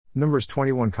Numbers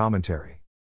 21 Commentary.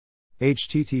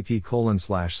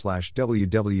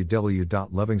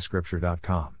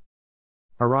 http://www.lovingscripture.com.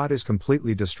 Arad is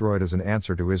completely destroyed as an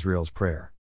answer to Israel's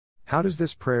prayer. How does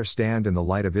this prayer stand in the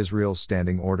light of Israel's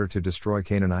standing order to destroy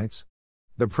Canaanites?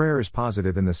 The prayer is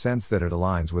positive in the sense that it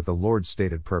aligns with the Lord's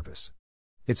stated purpose.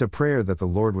 It's a prayer that the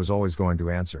Lord was always going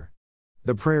to answer.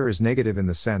 The prayer is negative in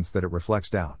the sense that it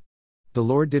reflects doubt. The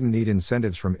Lord didn't need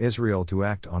incentives from Israel to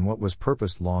act on what was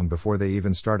purposed long before they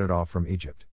even started off from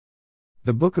Egypt.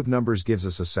 The book of Numbers gives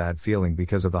us a sad feeling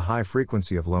because of the high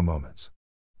frequency of low moments.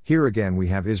 Here again we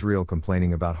have Israel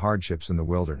complaining about hardships in the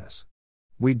wilderness.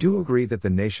 We do agree that the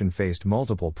nation faced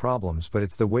multiple problems, but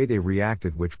it's the way they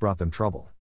reacted which brought them trouble.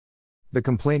 The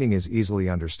complaining is easily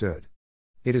understood.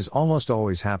 It is almost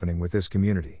always happening with this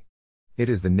community. It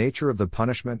is the nature of the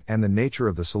punishment and the nature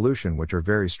of the solution which are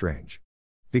very strange.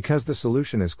 Because the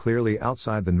solution is clearly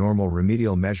outside the normal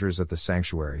remedial measures at the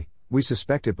sanctuary, we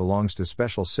suspect it belongs to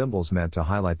special symbols meant to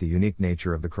highlight the unique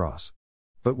nature of the cross.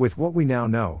 But with what we now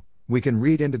know, we can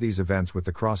read into these events with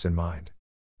the cross in mind.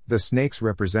 The snakes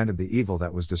represented the evil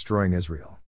that was destroying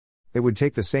Israel. It would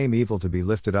take the same evil to be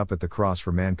lifted up at the cross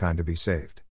for mankind to be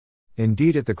saved.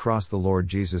 Indeed, at the cross the Lord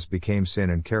Jesus became sin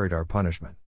and carried our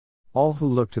punishment. All who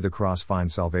look to the cross find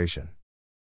salvation.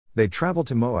 They traveled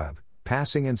to Moab,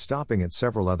 passing and stopping at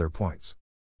several other points.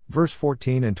 Verse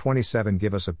 14 and 27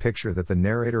 give us a picture that the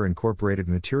narrator incorporated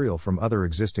material from other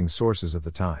existing sources of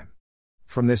the time.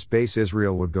 From this base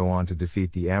Israel would go on to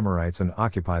defeat the Amorites and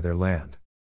occupy their land.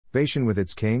 Bashan with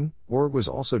its king, Or, was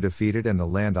also defeated and the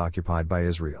land occupied by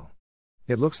Israel.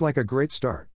 It looks like a great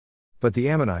start. But the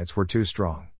Ammonites were too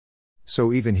strong.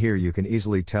 So even here you can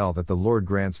easily tell that the Lord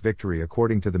grants victory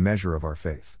according to the measure of our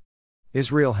faith.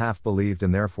 Israel half believed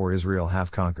and therefore Israel half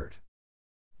conquered.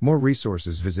 More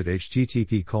resources visit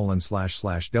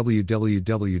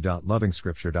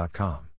http://www.lovingscripture.com.